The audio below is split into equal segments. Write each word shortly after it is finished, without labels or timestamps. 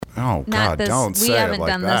Oh, God, don't say it like that. We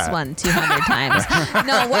haven't done this one 200 times.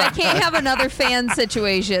 No, I can't have another fan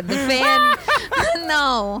situation. The fan,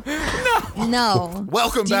 no.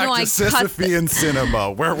 Welcome back to Sisyphean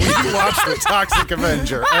Cinema, where we watch The Toxic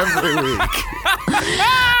Avenger every week.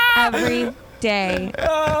 Every day.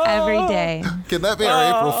 Every day. Can that be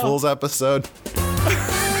our April Fool's episode?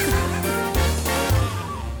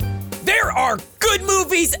 There are good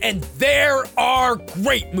movies and there are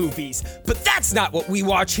great movies, but that's not what we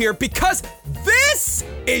watch here because this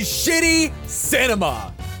is shitty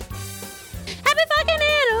cinema. Happy fucking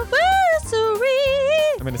anniversary.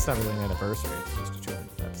 I mean, it's not really an anniversary, it's just a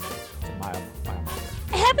 200th episode. It's a mile marker.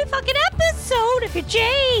 Happy fucking episode of your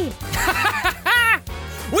J.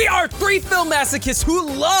 We are three film masochists who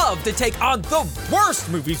love to take on the worst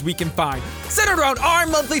movies we can find, centered around our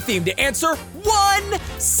monthly theme to answer one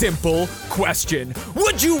simple question.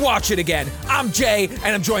 Would you watch it again? I'm Jay,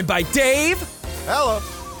 and I'm joined by Dave. Hello.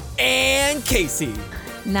 And Casey.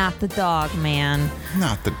 Not the dog, man.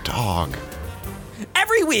 Not the dog.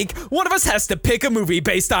 Every week, one of us has to pick a movie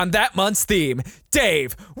based on that month's theme.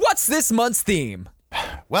 Dave, what's this month's theme?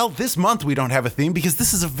 Well, this month we don't have a theme because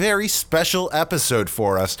this is a very special episode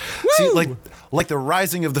for us. Woo! See, like the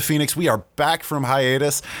Rising of the Phoenix, we are back from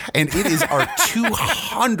hiatus, and it is our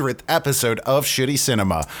 200th episode of Shitty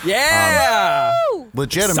Cinema. Yeah!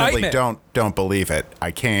 Legitimately, Excitement. don't believe it.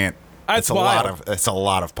 I can't. That's wild. It's a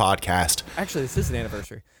lot of podcast. Actually, this is an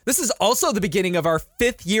anniversary. This is also the beginning of our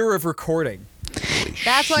 5th year of recording.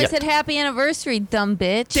 That's why I said happy anniversary, dumb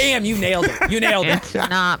bitch. Damn, you nailed it. You nailed it. It's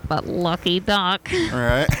not, but lucky duck. All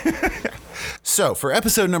right. So, for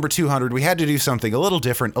episode number 200, we had to do something a little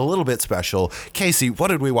different, a little bit special. Casey, what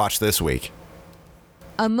did we watch this week?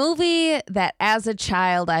 A movie that as a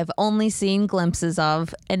child I've only seen glimpses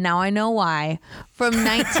of, and now I know why. From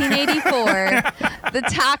 1984, The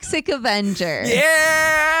Toxic Avenger.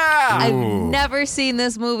 Yeah! I've never seen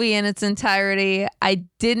this movie in its entirety. I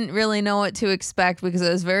didn't really know what to expect because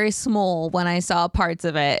it was very small when I saw parts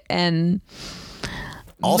of it. And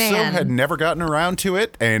also man, had never gotten around to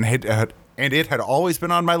it, and it had always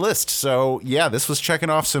been on my list. So, yeah, this was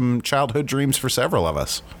checking off some childhood dreams for several of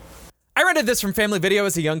us. I rented this from Family Video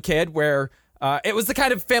as a young kid where it was the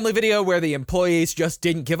kind of Family Video where the employees just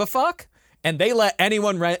didn't give a fuck and they let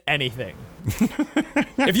anyone rent anything.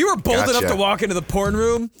 If you were bold enough to walk into the porn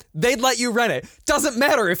room, they'd let you rent it. Doesn't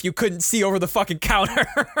matter if you couldn't see over the fucking counter.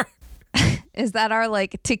 is that our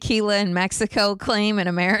like tequila in Mexico claim in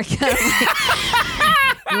America?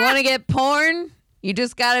 You want to get porn? You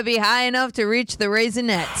just got to be high enough to reach the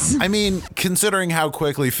Raisinets. I mean, considering how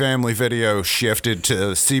quickly Family Video shifted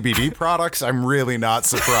to CBD products, I'm really not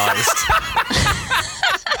surprised.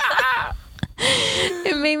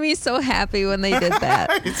 It made me so happy when they did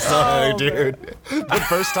that. Dude. The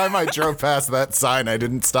first time I drove past that sign, I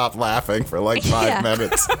didn't stop laughing for like 5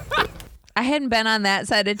 minutes. I hadn't been on that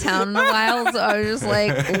side of town in a while, so I was just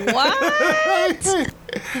like, what?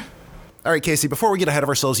 All right, Casey, before we get ahead of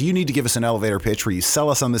ourselves, you need to give us an elevator pitch where you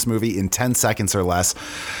sell us on this movie in 10 seconds or less.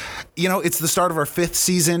 You know, it's the start of our 5th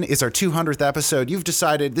season. It's our 200th episode. You've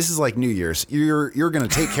decided this is like New Year's. You're going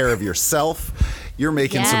to take care of yourself. You're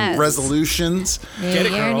making some resolutions. Get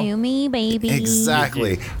it, girl. New me, baby.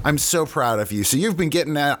 Exactly. I'm so proud of you. So you've been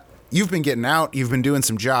getting out. You've been doing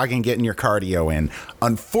some jogging, getting your cardio in.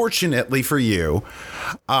 Unfortunately for you,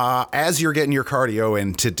 as you're getting your cardio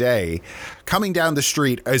in today, coming down the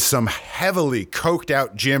street is some heavily coked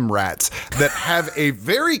out gym rats that have a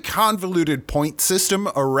very convoluted point system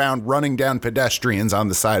around running down pedestrians on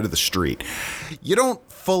the side of the street. You don't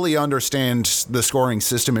fully understand the scoring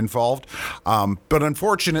system involved, but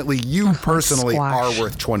unfortunately, you personally are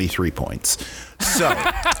worth 23 points. So...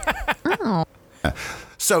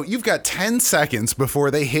 So you've got 10 seconds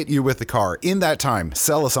before they hit you with the car. In that time,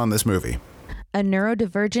 sell us on this movie. A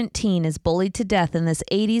neurodivergent teen is bullied to death in this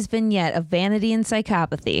 80s vignette of vanity and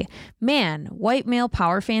psychopathy. Man, white male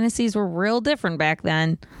power fantasies were real different back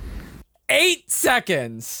then. 8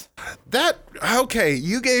 seconds. Okay,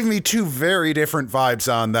 you gave me 2 very different vibes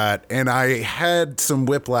on that, and I had some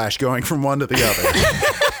whiplash going from one to the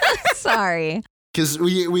other. Sorry. Because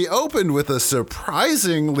we opened with a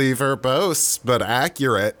surprisingly verbose but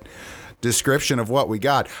accurate description of what we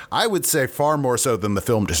got. I would say far more so than the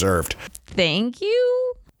film deserved. Thank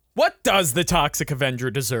you. What does the Toxic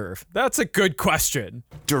Avenger deserve? That's a good question.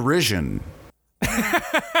 Derision.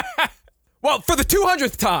 Well, for the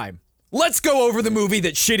 200th time, let's go over the movie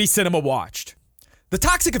that Shitty Cinema watched. The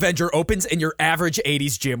Toxic Avenger opens in your average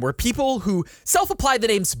 80s gym where people who self-apply the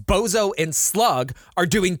names Bozo and Slug are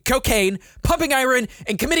doing cocaine, pumping iron,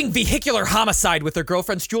 and committing vehicular homicide with their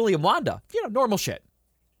girlfriends Julie and Wanda. You know, normal shit.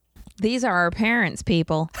 These are our parents,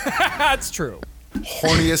 people. That's true.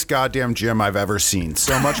 Horniest goddamn gym I've ever seen.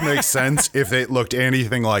 So much makes sense if it looked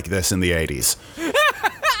anything like this in the 80s.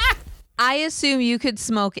 I assume you could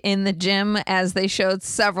smoke in the gym, as they showed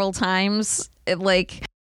several times. Like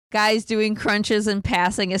guys doing crunches and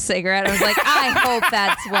passing a cigarette. I was like, I hope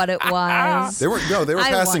that's what it was. They were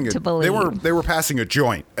passing a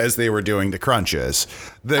joint as they were doing the crunches.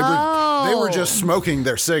 They were just smoking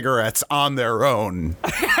their cigarettes on their own.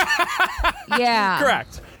 Yeah.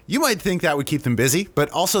 Correct. You might think that would keep them busy,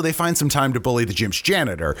 but also they find some time to bully the gym's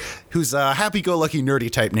janitor, who's a happy-go-lucky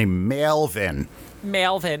nerdy type named Melvin.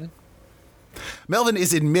 Melvin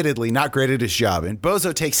is admittedly not great at his job, and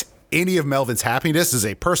Bozo takes any of Melvin's happiness as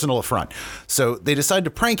a personal affront. So they decide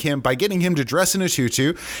to prank him by getting him to dress in a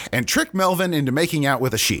tutu and trick Melvin into making out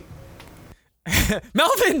with a sheep.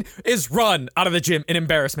 Melvin is run out of the gym in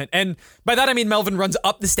embarrassment. And by that, I mean Melvin runs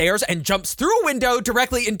up the stairs and jumps through a window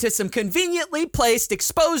directly into some conveniently placed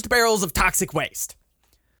exposed barrels of toxic waste.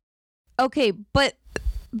 Okay, but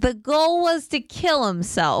the goal was to kill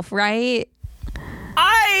himself, right?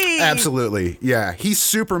 Absolutely, yeah. He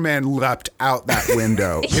Superman leapt out that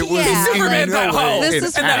window. It was Superman that hole. This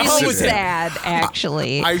is really sad,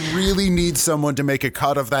 actually. I really need someone to make a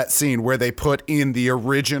cut of that scene where they put in the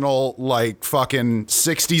original, like, fucking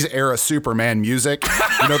 60s era Superman music.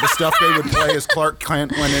 You know, the stuff they would play as Clark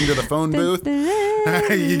Kent went into the phone booth.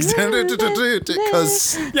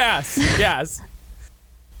 Because Yes.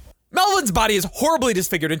 Melvin's body is horribly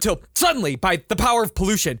disfigured until suddenly, by the power of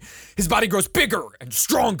pollution, his body grows bigger and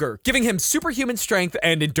stronger, giving him superhuman strength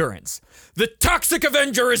and endurance. The Toxic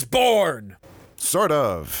Avenger is born! Sort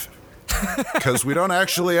of. Because we don't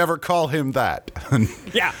actually ever call him that.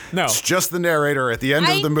 Yeah, no. It's just the narrator at the end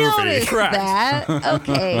of the movie. Noticed that.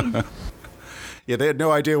 Okay. Yeah, they had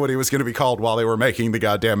no idea what he was going to be called while they were making the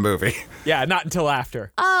goddamn movie. Yeah, not until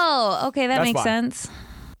after. Oh, okay, that makes why. sense.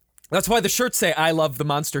 That's why the shirts say, I love the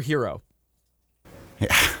monster hero.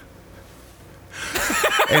 Yeah.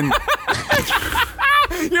 And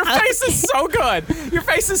Your face is so good. Your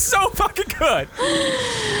face is so fucking good.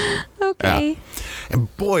 Okay. Yeah.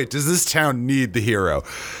 And boy, does this town need the hero.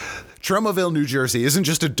 Trumaville, New Jersey isn't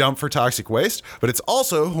just a dump for toxic waste, but it's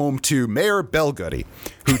also home to Mayor Bellgoody,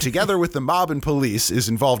 who together with the mob and police is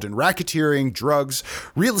involved in racketeering, drugs,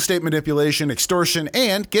 real estate manipulation, extortion,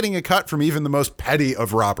 and getting a cut from even the most petty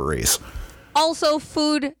of robberies. Also,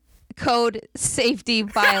 food code safety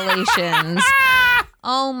violations.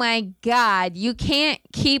 Oh my God. You can't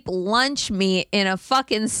keep lunch meat in a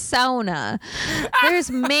fucking sauna. There's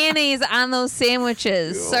mayonnaise on those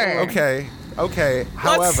sandwiches, sir. Okay.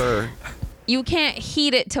 However, you can't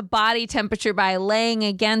heat it to body temperature by laying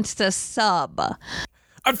against a sub.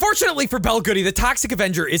 Unfortunately for Bellgoody, the Toxic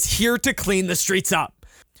Avenger is here to clean the streets up.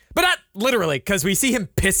 But not literally, because we see him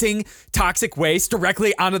pissing toxic waste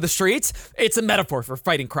directly onto the streets. It's a metaphor for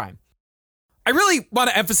fighting crime. I really want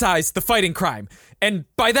to emphasize the fighting crime. And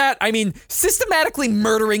by that, I mean systematically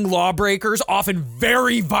murdering lawbreakers, often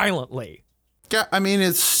very violently. yeah, I mean,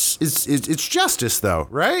 it's justice, though,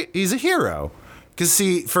 right? He's a hero. Because,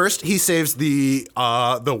 see, first he saves the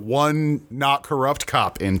one not corrupt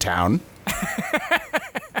cop in town.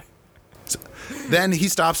 Then he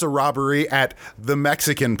stops a robbery at the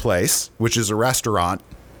Mexican place, which is a restaurant.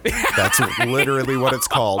 That's literally what it's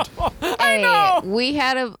called. Hey, we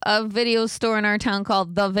had a video store in our town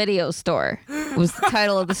called The Video Store. It was the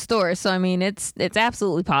title of the store. So, I mean, it's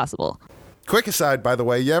absolutely possible. Quick aside, by the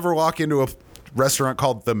way, you ever walk into a restaurant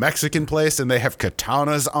called the Mexican place and they have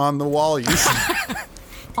katanas on the wall? You should...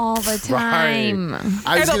 All the time.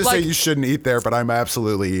 I was going to say you shouldn't eat there, but I'm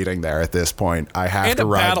absolutely eating there at this point. I have to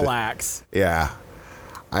ride. And a battle axe. Yeah.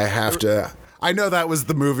 I have to. I know that was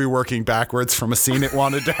the movie working backwards from a scene it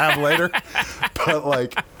wanted to have later, but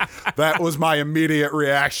like that was my immediate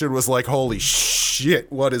reaction was like, holy shit,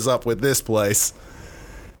 what is up with this place?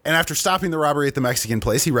 And after stopping the robbery at the Mexican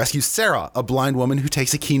place, he rescues Sarah, a blind woman who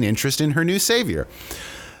takes a keen interest in her new savior.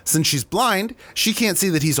 Since she's blind, she can't see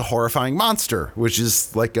that he's a horrifying monster, which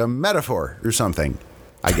is like a metaphor or something,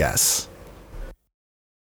 I guess.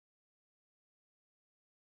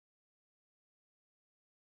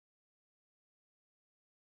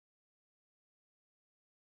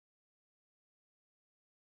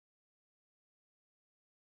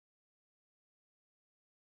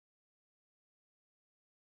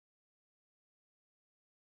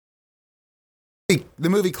 The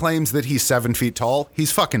movie claims that he's 7 feet tall.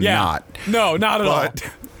 He's fucking not. No, not at all.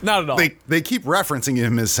 Not at all. They keep referencing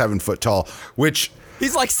him as 7 foot tall, which...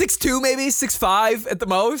 He's like 6'2", maybe 6'5" at the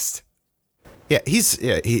most. Yeah, he's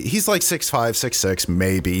like 6'5", 6'6",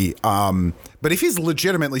 maybe. But if he's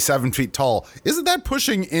legitimately 7 feet tall, isn't that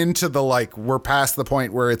pushing into the, like, we're past the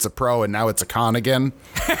point where it's a pro and now it's a con again?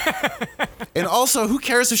 And also, who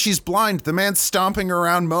cares if she's blind? The man's stomping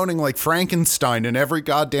around moaning like Frankenstein in every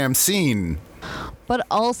goddamn scene. But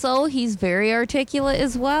also, he's very articulate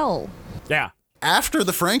as well. Yeah. After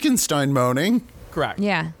the Frankenstein moaning. Correct.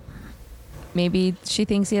 Yeah. Maybe she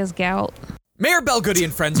thinks he has gout. Mayor Belgoody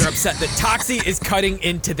and friends are upset that Toxie is cutting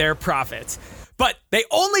into their profits. But they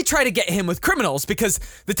only try to get him with criminals because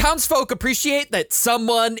the townsfolk appreciate that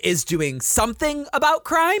someone is doing something about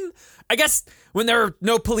crime. I guess when there are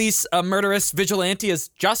no police, a murderous vigilante is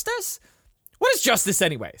justice? What is justice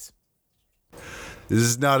anyways? This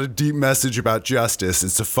is not a deep message about justice.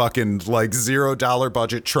 It's a fucking, like, $0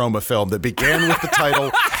 budget trauma film that began with the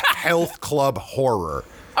title Health Club Horror.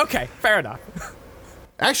 Okay, fair enough.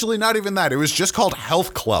 Actually, not even that. It was just called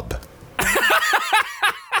Health Club.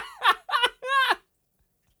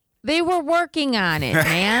 They were working on it,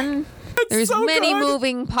 man. There's so many good.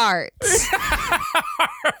 moving parts.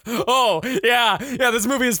 Oh, yeah, this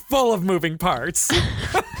movie is full of moving parts.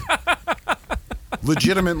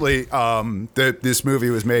 Legitimately, this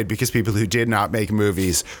movie was made because people who did not make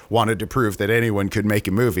movies wanted to prove that anyone could make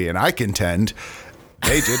a movie, and I contend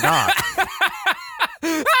they did not.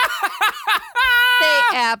 They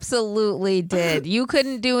absolutely did. You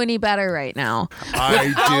couldn't do any better right now. I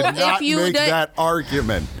did not if you make did- that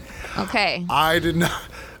argument. Okay. I did not.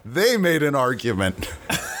 They made an argument.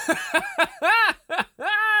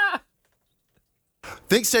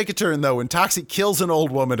 Things take a turn, though, when Toxie kills an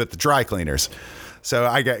old woman at the dry cleaners. So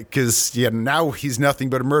I get, because now he's nothing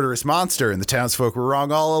but a murderous monster, and the townsfolk were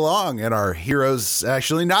wrong all along, and our hero's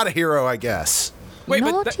actually not a hero, I guess. Wait,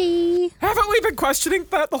 Naughty. haven't we been questioning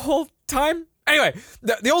that the whole time? Anyway,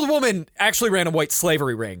 the old woman actually ran a white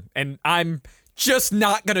slavery ring, and I'm just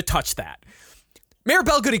not going to touch that. Mayor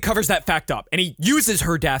Belgoody covers that fact up, and he uses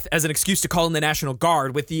her death as an excuse to call in the National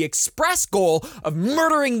Guard with the express goal of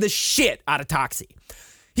murdering the shit out of Toxie.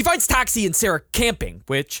 He finds Toxie and Sarah camping,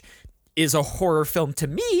 which is a horror film to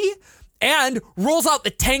me, and rolls out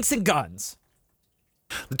the tanks and guns.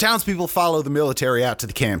 The townspeople follow the military out to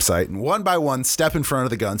the campsite and one by one step in front of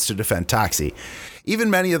the guns to defend Toxie. Even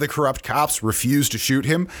many of the corrupt cops refuse to shoot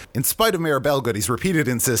him, in spite of Mayor Belgoody's repeated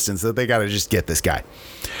insistence that they gotta just get this guy.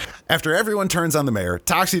 After everyone turns on the mayor,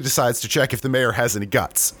 Toxie decides to check if the mayor has any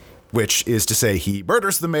guts, which is to say he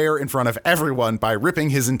murders the mayor in front of everyone by ripping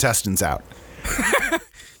his intestines out.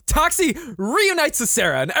 Toxie reunites with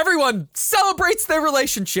Sarah, and everyone celebrates their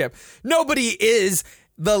relationship. Nobody is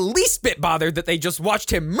the least bit bothered that they just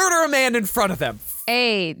watched him murder a man in front of them.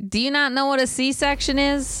 Hey, do you not know what a C-section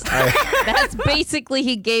is? That's basically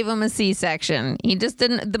he gave him a C-section. He just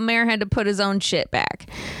didn't, the mayor had to put his own shit back.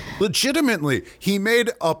 Legitimately, he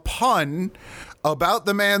made a pun about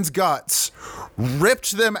the man's guts,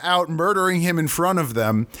 ripped them out, murdering him in front of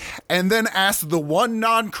them, and then asked the one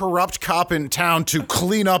non-corrupt cop in town to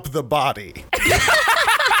clean up the body.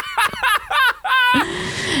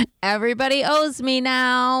 Everybody owes me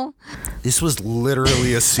now. This was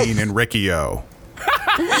literally a scene in Riccio.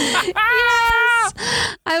 Yes.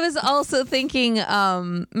 I was also thinking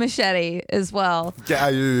Machete as well.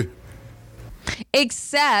 Yeah,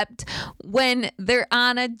 Except when they're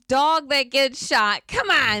on a dog that gets shot.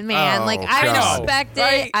 Come on, man. Oh, like, I God. respect it.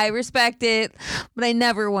 Right? I respect it. But I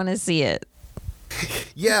never want to see it.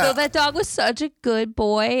 yeah. So that dog was such a good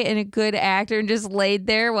boy and a good actor and just laid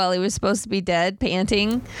there while he was supposed to be dead,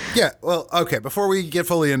 panting. Yeah, well, okay, before we get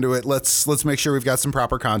fully into it, let's make sure we've got some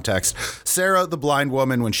proper context. Sarah, the blind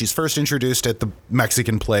woman, when she's first introduced at the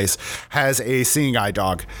Mexican place, has a seeing eye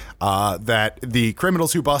dog that the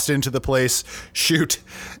criminals who bust into the place shoot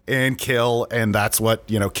and kill, and that's what,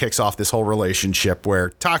 kicks off this whole relationship where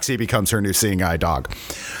Toxie becomes her new seeing eye dog.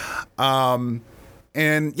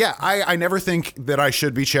 And yeah, I never think that I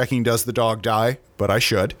should be checking does the dog die, but I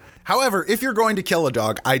should. However, if you're going to kill a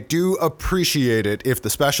dog, I do appreciate it if the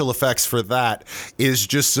special effects for that is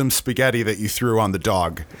just some spaghetti that you threw on the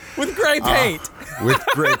dog. With gray paint. With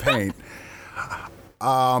gray paint.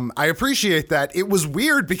 I appreciate that. It was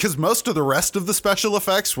weird because most of the rest of the special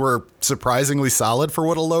effects were surprisingly solid for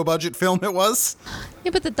what a low-budget film it was.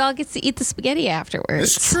 Yeah, but the dog gets to eat the spaghetti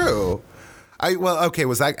afterwards. It's true.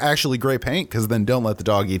 Was that actually gray paint? Because then don't let the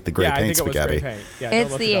dog eat the gray Yeah, I paint think it was spaghetti. gray paint. Yeah, It's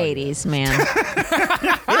don't let the dog eat it. 80s, man.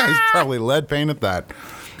 Yeah, he's probably lead paint at that.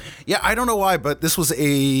 Yeah, I don't know why, but this was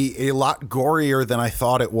a lot gorier than I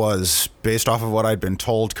thought it was based off of what I'd been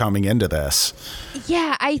told coming into this.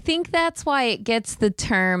 Yeah, I think that's why it gets the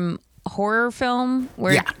term horror film,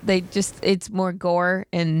 where Yeah. it's more gore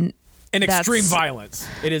and And extreme violence.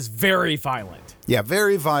 It is very violent. Yeah,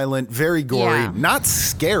 very violent, very gory, not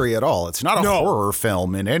scary at all. It's not a horror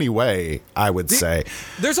film in any way, I would say.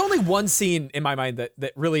 There's only one scene in my mind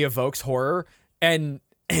that really evokes horror, and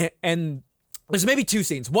there's maybe two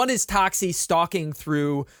scenes. One is Toxie stalking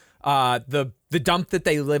through the dump that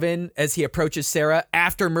they live in as he approaches Sarah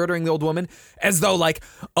after murdering the old woman, as though like,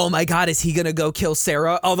 oh my God, is he gonna go kill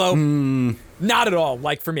Sarah? Although not at all.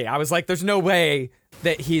 Like for me, I was like, there's no way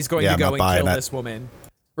that he's going to go and kill this woman.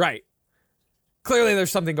 Right. Clearly there's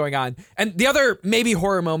something going on. And the other maybe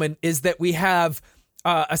horror moment is that we have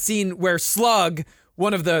a scene where Slug,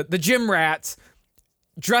 one of the gym rats,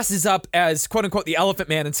 dresses up as quote unquote the Elephant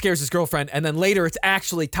Man and scares his girlfriend. And then later it's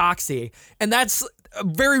actually Toxie. And that's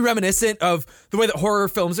very reminiscent of the way that horror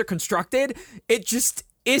films are constructed. It just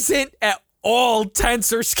isn't at all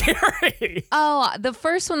tense or scary. Oh, the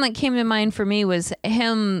first one that came to mind for me was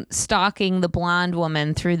him stalking the blonde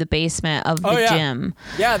woman through the basement of the gym.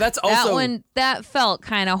 Yeah, that's also... That one, that felt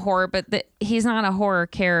kind of horror, but he's not a horror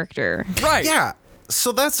character. Right. Yeah.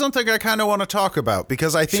 So that's something I kind of want to talk about,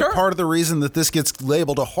 because I think part of the reason that this gets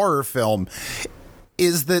labeled a horror film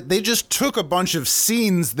is that they just took a bunch of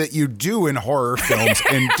scenes that you do in horror films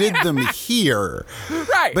and did them here.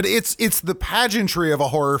 Right. But it's the pageantry of a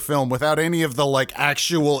horror film without any of the like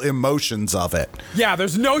actual emotions of it. Yeah,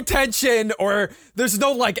 there's no tension or there's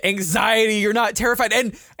no like anxiety. You're not terrified.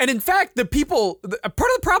 And in fact, the people, part of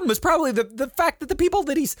the problem is probably the fact that the people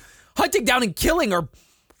that he's hunting down and killing are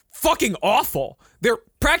fucking awful. They're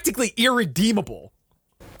practically irredeemable.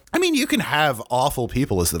 I mean, you can have awful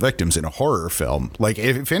people as the victims in a horror film. Like,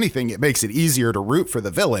 if anything, it makes it easier to root for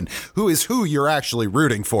the villain, who is who you're actually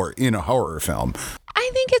rooting for in a horror film.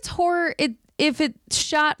 I think it's horror if it's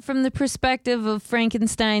shot from the perspective of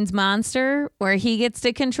Frankenstein's monster, where he gets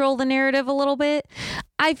to control the narrative a little bit.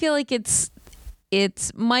 I feel like they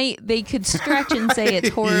could stretch and say it's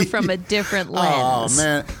horror from a different lens. Oh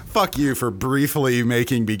man, fuck you for briefly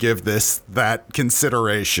making me give this that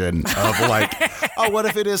consideration of like, oh, what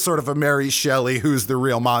if it is sort of a Mary Shelley who's the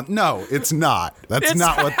real No, it's not. That's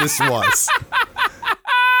not what this was.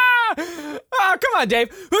 Oh, come on, Dave.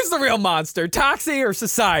 Who's the real monster? Toxie or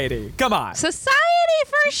society? Come on. Society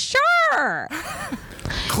for sure.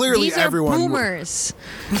 Clearly, These are boomers.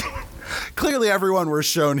 Clearly, everyone we're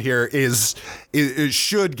shown here is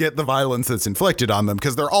should get the violence that's inflicted on them,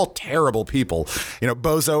 because they're all terrible people. You know,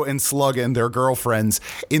 Bozo and Slug and their girlfriends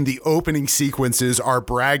in the opening sequences are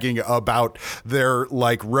bragging about their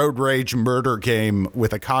like road rage murder game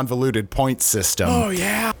with a convoluted point system. Oh,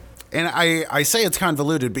 yeah. And I say it's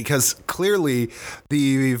convoluted because clearly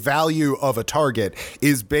the value of a target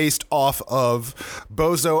is based off of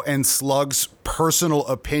Bozo and Slug's personal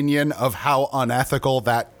opinion of how unethical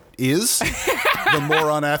that is. The more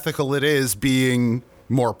unethical it is, being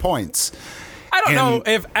more points. I don't know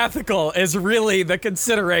if ethical is really the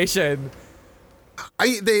consideration.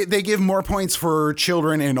 They give more points for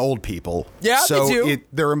children and old people. Yeah, so they do.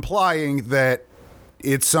 They're implying that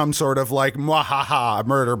it's some sort of like mwahaha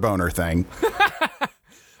murder boner thing.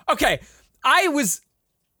 Okay, I was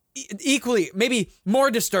equally, maybe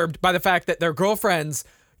more disturbed by the fact that their girlfriends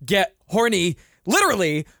get horny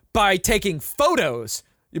literally by taking photos,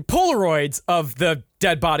 Polaroids of the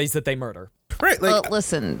dead bodies that they murder. Right. Well,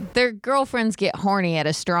 listen, their girlfriends get horny at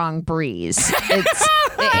a strong breeze. It's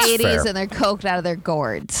the 80s fair. and they're coked out of their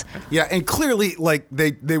gourds. Yeah, and clearly, like,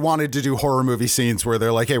 they wanted to do horror movie scenes where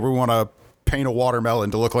they're like, hey, we want to paint a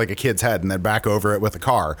watermelon to look like a kid's head and then back over it with a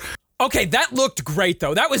car. Okay, that looked great,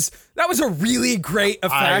 though. That was a really great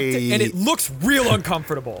effect, and it looks real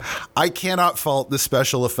uncomfortable. I cannot fault the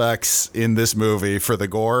special effects in this movie for the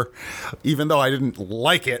gore, even though I didn't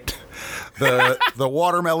like it. The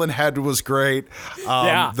watermelon head was great.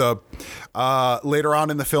 The later on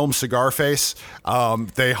in the film, Cigar Face,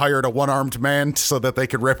 they hired a one-armed man so that they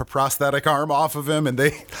could rip a prosthetic arm off of him, and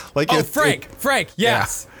they like. Oh, Frank,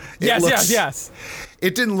 yes. Yeah. Yes.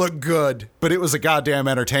 It didn't look good, but it was a goddamn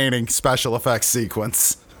entertaining special effects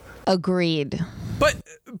sequence. Agreed. But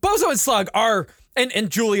Bozo and Slug are, and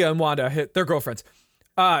Julia and Wanda, their girlfriends,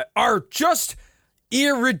 are just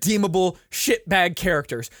irredeemable shitbag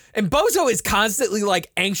characters. And Bozo is constantly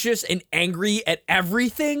like anxious and angry at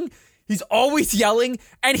everything. He's always yelling,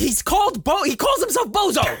 and he calls himself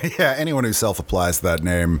Bozo. Yeah, anyone who self-applies that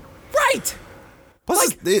name. Right.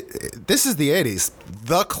 Plus, this is the 80s.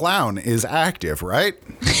 The clown is active, right?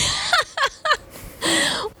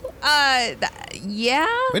 Yeah.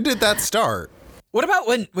 When did that start? What about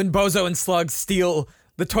when Bozo and Slug steal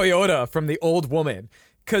the Toyota from the old woman?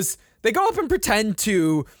 Because they go up and pretend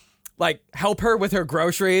to like help her with her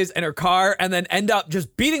groceries and her car and then end up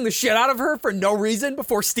just beating the shit out of her for no reason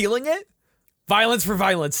before stealing it. Violence for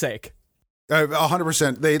violence sake.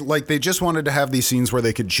 100%. They just wanted to have these scenes where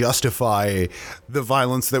they could justify the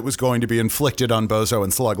violence that was going to be inflicted on Bozo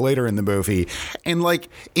and Slug later in the movie. And like,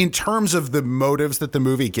 in terms of the motives that the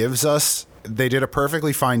movie gives us, they did a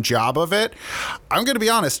perfectly fine job of it. I'm going to be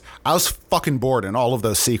honest, I was fucking bored in all of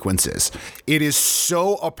those sequences. It is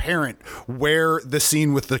so apparent where the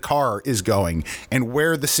scene with the car is going and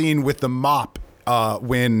where the scene with the mop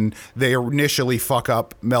when they initially fuck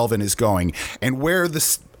up Melvin is going, and where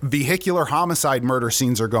the vehicular homicide murder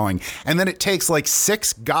scenes are going. And then it takes like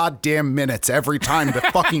 6 goddamn minutes every time to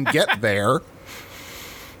fucking get there,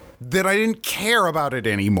 that I didn't care about it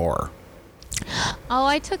anymore. Oh,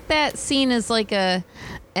 I took that scene as like an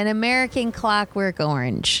American Clockwork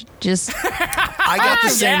Orange. Just I got the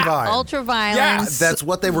same vibe. Ultra violence. That's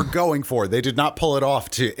what they were going for. They did not pull it off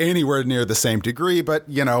to anywhere near the same degree, but,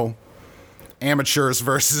 you know, amateurs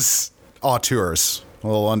versus auteurs.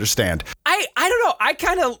 We'll understand. I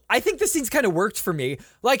don't know. I think this scene's kind of worked for me.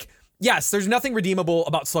 Like, yes, there's nothing redeemable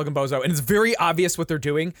about Slug and Bozo, and it's very obvious what they're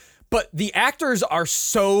doing, but the actors are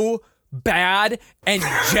so bad and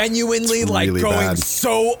genuinely like really going bad.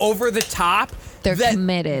 so over the top. They're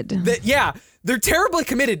committed. They're terribly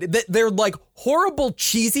committed. Their like horrible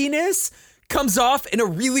cheesiness comes off in a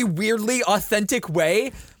really weirdly authentic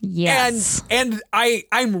way. Yes. And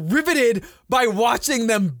I'm riveted by watching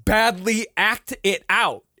them badly act it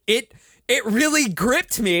out. It really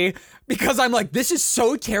gripped me because I'm like, this is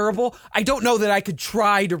so terrible. I don't know that I could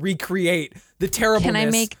try to recreate the terribleness. Can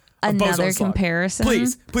I make of Bozo another and Slug. comparison?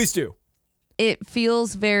 Please do. It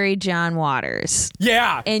feels very John Waters.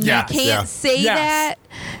 Yeah. And you can't say that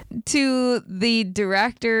to the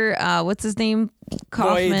director, what's his name?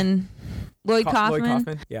 Kaufman. Lloyd Kaufman. Lloyd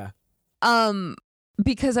Kaufman. Yeah.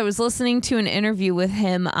 Because I was listening to an interview with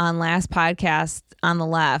him on last podcast on the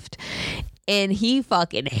left, and he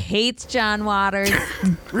fucking hates John Waters.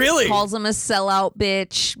 Really? Calls him a sellout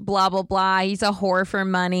bitch, blah, blah, blah. He's a whore for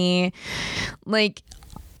money. Like,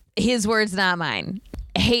 his words, not mine.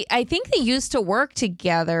 Hey, I think they used to work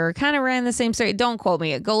together, kind of ran the same story. Don't quote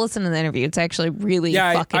me. Go listen to the interview. It's actually really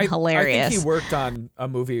fucking hilarious. I think he worked on a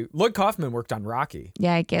movie. Lloyd Kaufman worked on Rocky.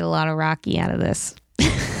 Yeah, I get a lot of Rocky out of this.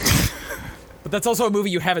 But that's also a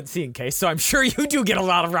movie you haven't seen, Case, so I'm sure you do get a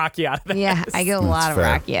lot of Rocky out of that. Yeah, I get a lot of fair.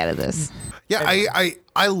 Rocky out of this. Yeah,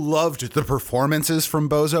 I loved the performances from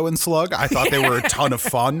Bozo and Slug. I thought they were a ton of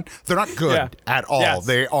fun. They're not good at all. Yes.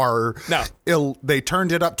 They are they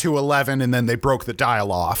turned it up to 11 and then they broke the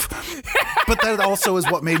dial off. But that also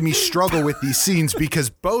is what made me struggle with these scenes, because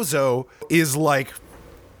Bozo is like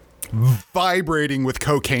vibrating with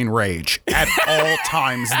cocaine rage at all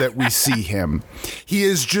times that we see him. He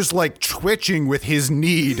is just like twitching with his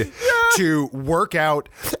need to work out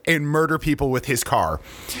and murder people with his car.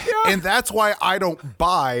 And that's why I don't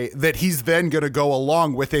buy that he's then going to go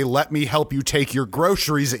along with a let me help you take your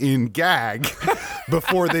groceries in gag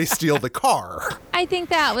before they steal the car. I think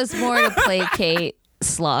that was more to placate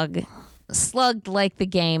Slug. Slug liked the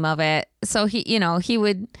game of it, so he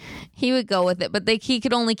would go with it, but he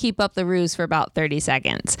could only keep up the ruse for about 30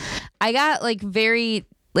 seconds. I got like very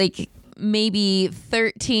like maybe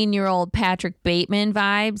 13-year-old Patrick Bateman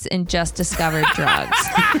vibes and Just Discovered Drugs.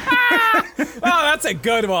 Oh, that's a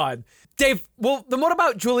good one, Dave. Well, then what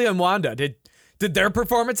about Julia and Wanda? Did their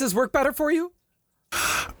performances work better for you?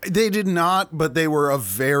 They did not, but they were a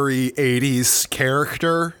very 80s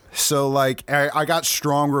character. So, like, I got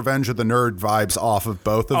strong Revenge of the Nerd vibes off of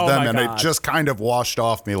both of them, and it just kind of washed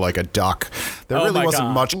off me like a duck. There really wasn't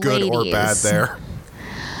much good or bad there.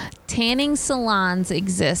 Tanning salons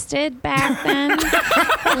existed back then.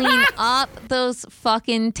 Clean up those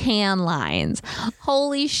fucking tan lines.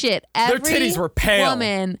 Holy shit. Every their titties were pale.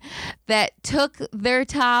 Woman that took their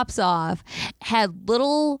tops off had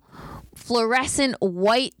little fluorescent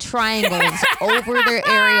white triangles over their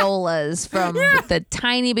areolas from the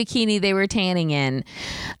tiny bikini they were tanning in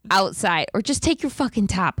outside. Or just take your fucking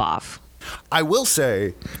top off. I will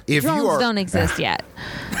say, if Drones you are don't exist yet.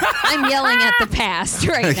 I'm yelling at the past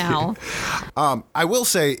right now. I will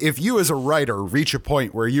say, if you as a writer reach a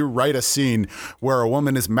point where you write a scene where a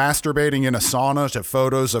woman is masturbating in a sauna to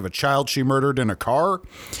photos of a child she murdered in a car,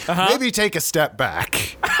 maybe take a step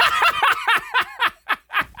back.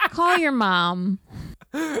 Call your mom.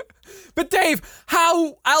 But Dave,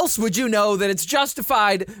 how else would you know that it's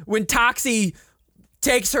justified when Toxie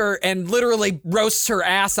takes her and literally roasts her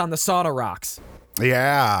ass on the sauna rocks?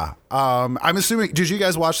 Yeah. I'm assuming, did you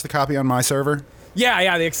guys watch the copy on my server?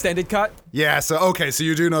 Yeah, the extended cut. Yeah, so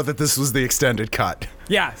you do know that this was the extended cut.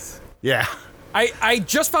 Yes. Yeah. I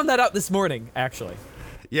just found that out this morning, actually.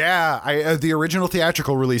 Yeah, the original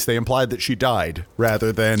theatrical release, they implied that she died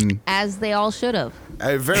rather than... As they all should have.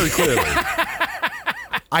 Very clearly.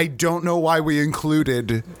 I don't know why we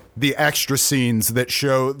included the extra scenes that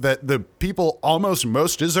show that the people almost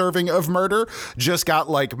most deserving of murder just got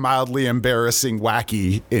like mildly embarrassing,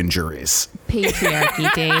 wacky injuries.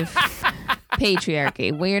 Patriarchy, Dave.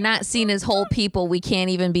 Patriarchy. We're not seen as whole people. We can't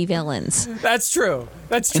even be villains. That's true.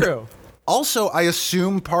 That's true. Also, I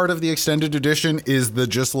assume part of the extended edition is the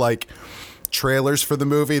just like trailers for the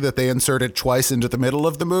movie that they inserted twice into the middle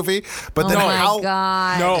of the movie. But then my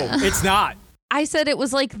God. No, it's not. I said it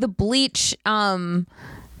was like the Bleach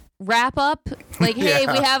wrap up. Like, hey,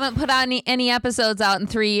 we haven't put on any episodes out in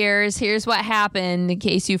 3 years. Here's what happened in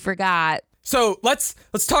case you forgot. So let's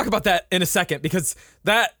talk about that in a second, because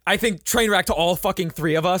that, I think, train wrecked all fucking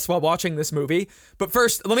three of us while watching this movie. But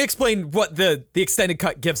first, let me explain what the extended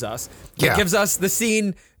cut gives us. Yeah. It gives us the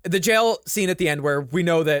scene, the jail scene at the end, where we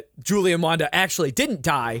know that Julia and Wanda actually didn't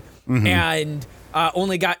die and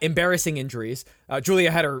only got embarrassing injuries. Julia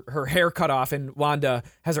had her hair cut off and Wanda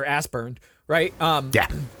has her ass burned, right? Yeah.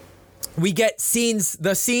 We get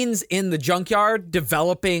the scenes in the junkyard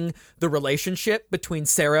developing the relationship between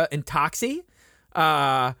Sarah and Toxie.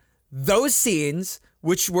 Those scenes,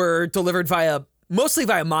 which were delivered mostly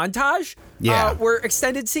via montage, were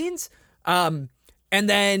extended scenes. And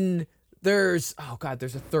then there's a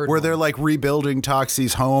third Where one. they're like rebuilding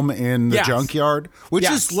Toxie's home in the junkyard, which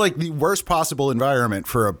is like the worst possible environment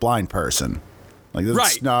for a blind person. Like,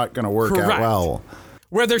 that's not going to work out well.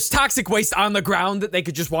 Where there's toxic waste on the ground that they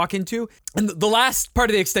could just walk into. And the last part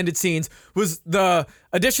of the extended scenes was the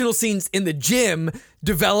additional scenes in the gym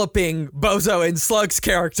developing Bozo and Slug's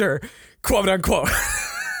character, quote unquote.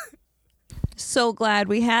 So glad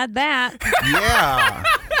we had that. Yeah.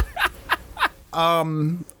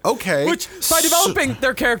 Okay. Which, by developing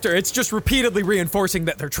their character, it's just repeatedly reinforcing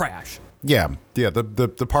that they're trash. Yeah,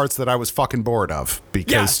 the parts that I was fucking bored of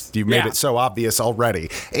because you made it so obvious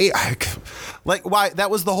already. Like, why?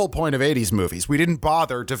 That was the whole point of 80s movies. We didn't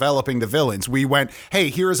bother developing the villains. We went, hey,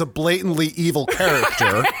 here is a blatantly evil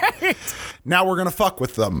character. Now we're going to fuck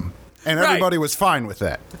with them. And everybody was fine with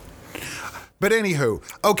it. But anywho,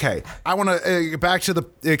 okay, I want to back to the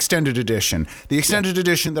extended edition. The extended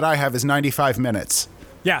edition that I have is 95 minutes.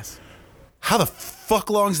 Yes. How the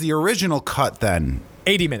fuck long's the original cut then?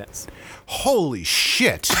 80 minutes. Holy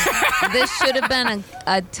shit. This should have been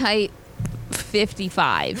a tight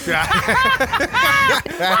 55.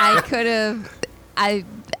 I could have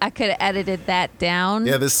edited that down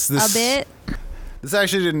a bit. This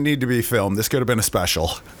actually didn't need to be filmed. This could have been a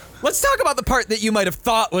special. Let's talk about the part that you might have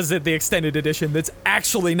thought was in the extended edition that's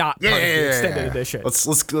actually not part of the extended edition.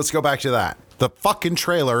 Let's go back to that. The fucking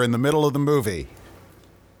trailer in the middle of the movie.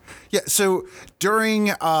 Yeah, so during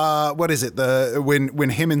what is it? When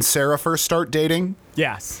him and Sarah first start dating?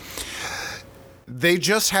 Yes. They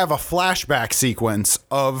just have a flashback sequence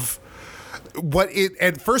of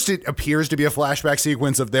at first it appears to be a flashback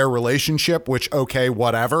sequence of their relationship, which okay,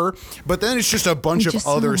 whatever. But then it's just a bunch of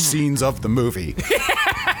other scenes of the movie.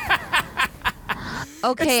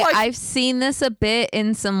 Okay, I've seen this a bit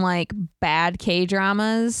in some like bad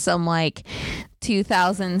K-dramas, some like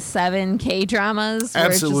 2007 K-dramas where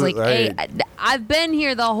Absolutely. It's just like, hey, I've been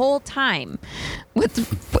here the whole time.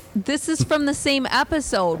 This is from the same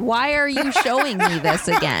episode. Why are you showing me this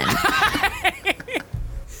again?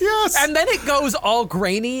 Yes. And then it goes all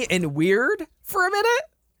grainy and weird for a minute.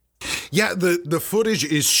 Yeah, the footage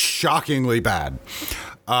is shockingly bad.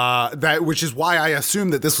 Which is why I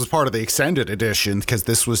assume that this was part of the extended edition, because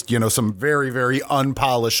this was, some very, very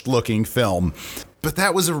unpolished looking film. But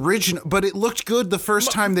that was original. But it looked good the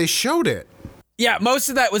first time they showed it. Yeah, most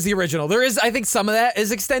of that was the original. There is, I think some of that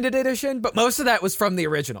is extended edition, but most of that was from the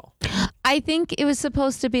original. I think it was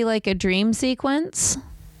supposed to be like a dream sequence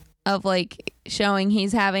of like showing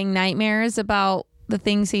he's having nightmares about the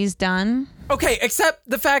things he's done. Okay, except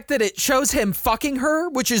the fact that it shows him fucking her,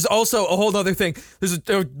 which is also a whole other thing. There's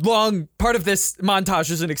a long part of this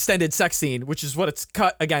montage is an extended sex scene, which is what it's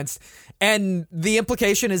cut against. And the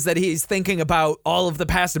implication is that he's thinking about all of the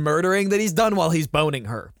past murdering that he's done while he's boning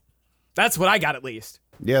her. That's what I got, at least.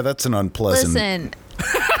 Yeah, that's an unpleasant... Listen,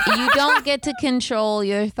 you don't get to control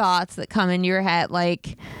your thoughts that come into your head.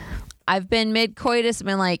 Like, I've been mid-coitus and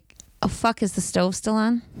been like, oh, fuck, is the stove still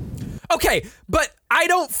on? Okay, but I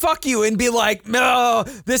don't fuck you and be like, no,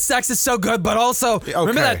 this sex is so good, but also,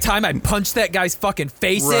 remember that time I punched that guy's fucking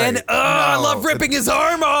face in? Oh, I love ripping his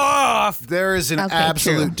arm off! There is an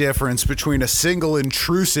absolute difference between a single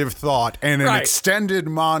intrusive thought and an extended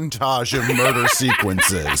montage of murder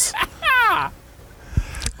sequences.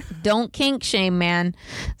 don't kink shame, man.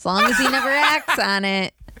 As long as he never acts on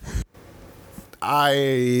it.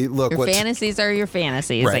 Your fantasies are your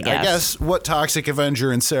fantasies, right, I guess. I guess what Toxic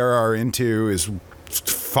Avenger and Sarah are into is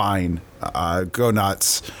fine. Go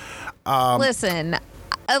nuts. Listen,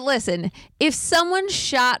 if someone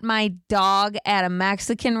shot my dog at a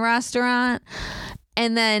Mexican restaurant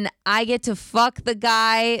and then I get to fuck the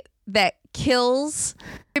guy that kills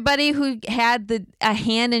everybody who had a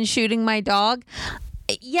hand in shooting my dog,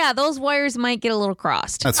 yeah, those wires might get a little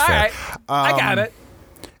crossed. That's fair. All right. I got it.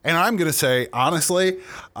 And I'm going to say, honestly,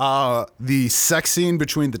 the sex scene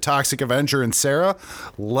between the Toxic Avenger and Sarah,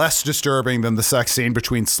 less disturbing than the sex scene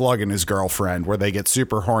between Slug and his girlfriend, where they get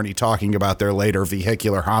super horny talking about their later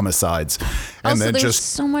vehicular homicides. And also, then there's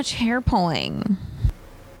just so much hair pulling.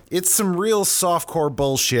 It's some real softcore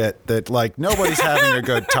bullshit that, like, nobody's having a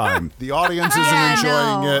good time. The audience isn't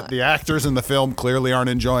enjoying it. The actors in the film clearly aren't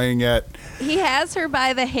enjoying it. He has her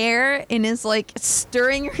by the hair and is, like,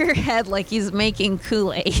 stirring her head like he's making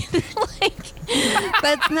Kool-Aid. Like,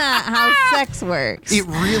 that's not how sex works. It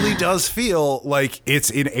really does feel like it's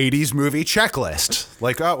an 80s movie checklist.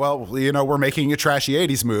 Like, oh, well, you know, we're making a trashy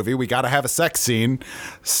 80s movie. We got to have a sex scene.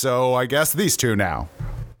 So I guess these two now.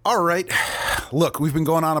 All right. Look, we've been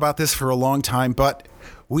going on about this for a long time, but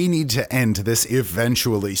we need to end this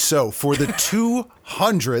eventually. So for the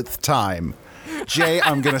 200th time, Jay,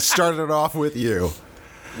 I'm going to start it off with you.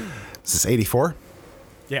 Is this 84?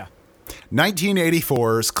 Yeah.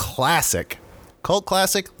 1984's classic. Cult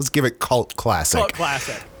classic? Let's give it cult classic. Cult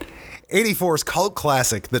classic. 84's cult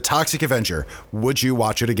classic, The Toxic Avenger. Would you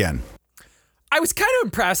watch it again? I was kind of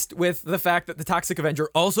impressed with the fact that the Toxic Avenger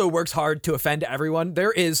also works hard to offend everyone.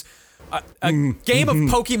 There is a game of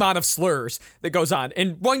Pokemon of slurs that goes on.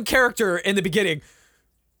 And one character in the beginning,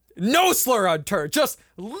 no slur on turn, just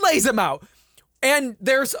lays him out. And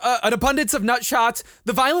there's an abundance of nut shots.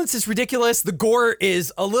 The violence is ridiculous. The gore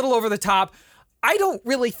is a little over the top. I don't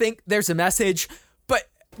really think there's a message. But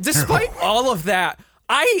despite all of that,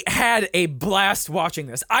 I had a blast watching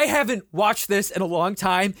this. I haven't watched this in a long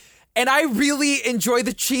time. And I really enjoy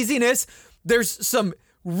the cheesiness. There's some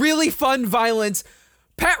really fun violence.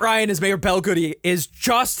 Pat Ryan as Mayor Belgoody is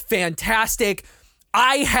just fantastic.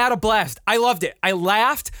 I had a blast. I loved it. I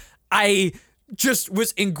laughed. I just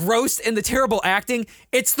was engrossed in the terrible acting.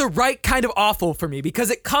 It's the right kind of awful for me because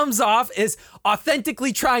it comes off as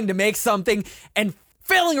authentically trying to make something and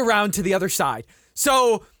failing around to the other side.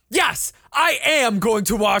 So, yes, I am going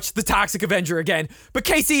to watch The Toxic Avenger again. But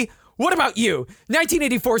Casey, what about you?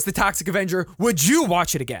 1984's The Toxic Avenger. Would you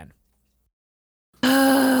watch it again?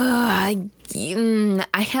 I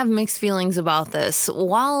have mixed feelings about this.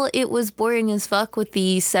 While it was boring as fuck with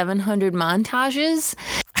the 700 montages,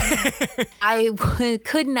 I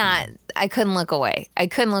couldn't look away.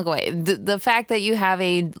 The fact that you have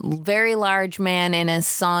a very large man in a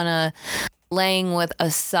sauna laying with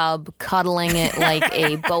a sub, cuddling it like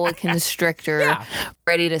a boa constrictor,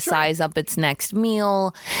 ready to size up its next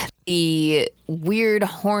meal. The weird,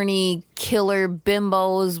 horny killer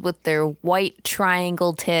bimbos with their white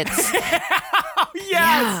triangle tits.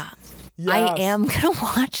 Yes. I am going to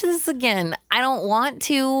watch this again. I don't want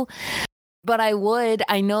to, but I would.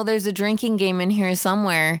 I know there's a drinking game in here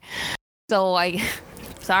somewhere. So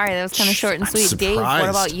sorry, that was kind of short and sweet. Dave, what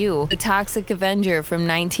about you? The Toxic Avenger from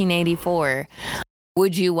 1984.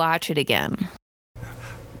 Would you watch it again?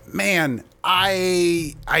 Man,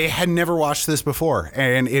 I had never watched this before,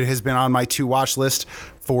 and it has been on my to-watch list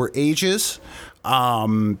for ages.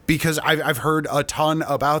 Because I've heard a ton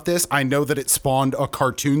about this. I know that it spawned a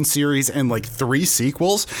cartoon series and like 3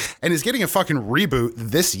 sequels, and is getting a fucking reboot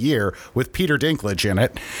this year with Peter Dinklage in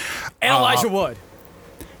it. And Elijah Wood.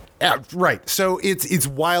 Yeah, right. So it's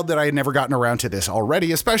wild that I had never gotten around to this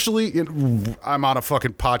already, especially I'm on a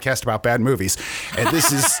fucking podcast about bad movies, and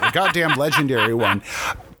this is a goddamn legendary one.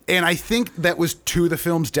 And I think that was to the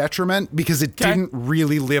film's detriment because it didn't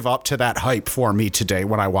really live up to that hype for me today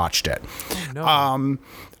when I watched it. Oh, no.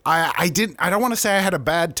 I don't want to say I had a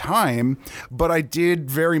bad time, but I did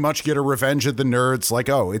very much get a Revenge of the Nerds. Like,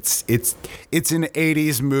 oh, it's an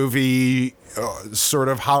 80s movie sort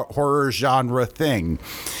of horror genre thing.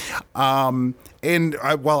 And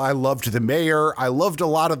I loved the mayor. I loved a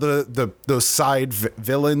lot of those side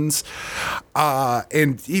villains,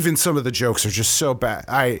 and even some of the jokes are just so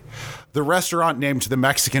bad. The restaurant named the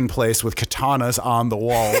Mexican place with katanas on the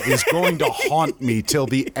wall is going to haunt me till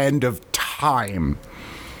the end of time.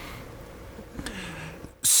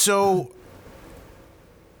 So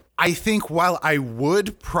I think while I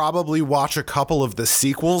would probably watch a couple of the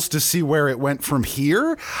sequels to see where it went from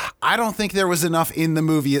here, I don't think there was enough in the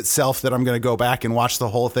movie itself that I'm going to go back and watch the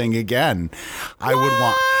whole thing again. I would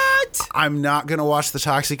want. What? I'm not gonna watch the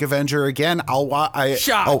Toxic Avenger again.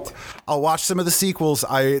 Shocked. I'll watch some of the sequels.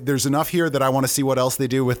 There's enough here that I want to see what else they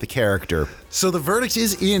do with the character. So the verdict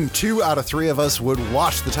is in. 2 out of 3 of us would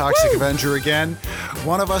watch the Toxic Avenger again.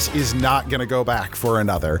 One of us is not gonna go back for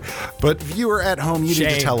another. But viewer at home, you need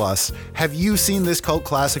to tell us: have you seen this cult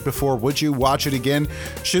classic before? Would you watch it again?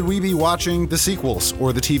 Should we be watching the sequels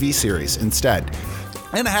or the TV series instead?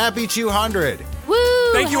 And happy 200! Woo!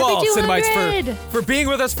 Thank you all, 200. Cinemites, for being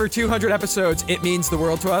with us for 200 episodes. It means the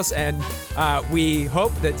world to us, and we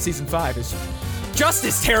hope that season 5 is just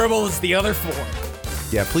as terrible as the other 4.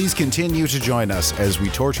 Yeah, please continue to join us as we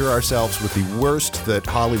torture ourselves with the worst that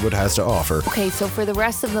Hollywood has to offer. Okay, so for the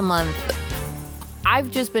rest of the month,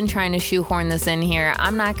 I've just been trying to shoehorn this in here.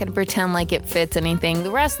 I'm not going to pretend like it fits anything.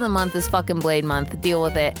 The rest of the month is fucking Blade month. Deal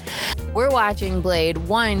with it. We're watching Blade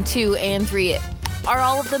 1, 2, and 3. Are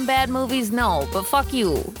all of them bad movies? No, but fuck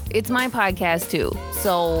you. It's my podcast too.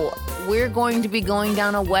 So we're going to be going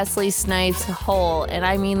down a Wesley Snipes hole, and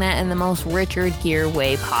I mean that in the most Richard Gere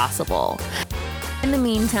way possible. In the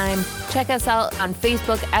meantime, check us out on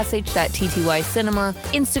Facebook, sh.ttycinema,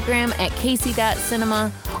 Instagram at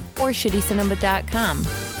casey.cinema, or shittycinema.com.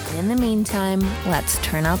 In the meantime, let's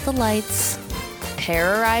turn out the lights,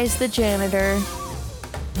 terrorize the janitor,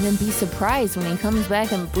 and then be surprised when he comes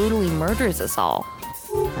back and brutally murders us all.